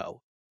want to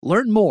go.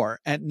 Learn more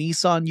at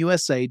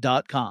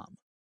nissanusa.com.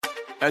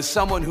 As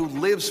someone who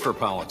lives for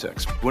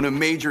politics, when a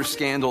major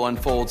scandal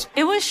unfolds,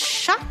 it was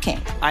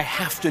shocking. I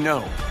have to know,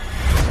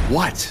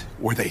 what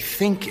were they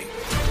thinking?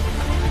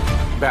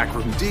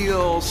 Backroom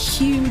deals,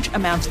 huge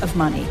amounts of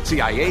money,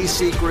 CIA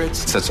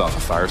secrets, sets off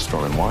a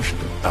firestorm in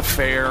Washington,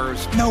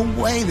 affairs. No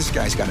way this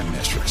guy's got a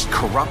mistress.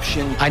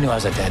 Corruption. I knew I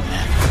was a dead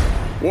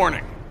man.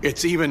 Warning,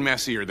 it's even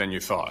messier than you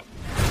thought.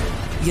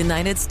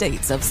 United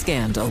States of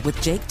Scandal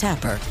with Jake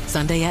Tapper,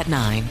 Sunday at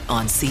 9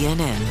 on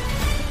CNN.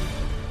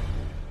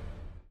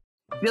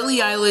 Billie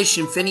Eilish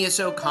and Phineas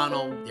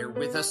O'Connell, they're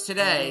with us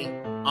today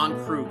on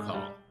Crew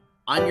Call.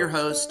 I'm your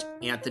host,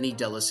 Anthony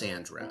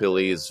D'Alessandro.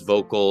 Billie's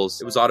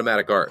vocals, it was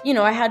automatic art. You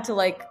know, I had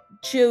to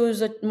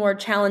choose a more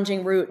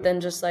challenging route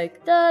than just da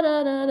da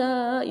da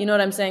da. You know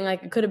what I'm saying?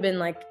 It could have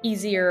been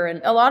easier.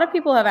 And a lot of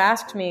people have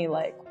asked me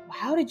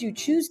how did you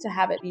choose to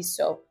have it be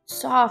so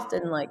soft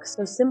and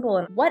so simple?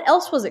 And what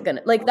else was it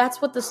gonna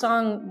that's what the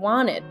song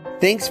wanted.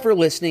 Thanks for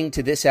listening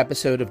to this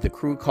episode of the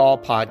Crew Call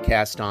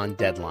podcast on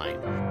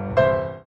Deadline.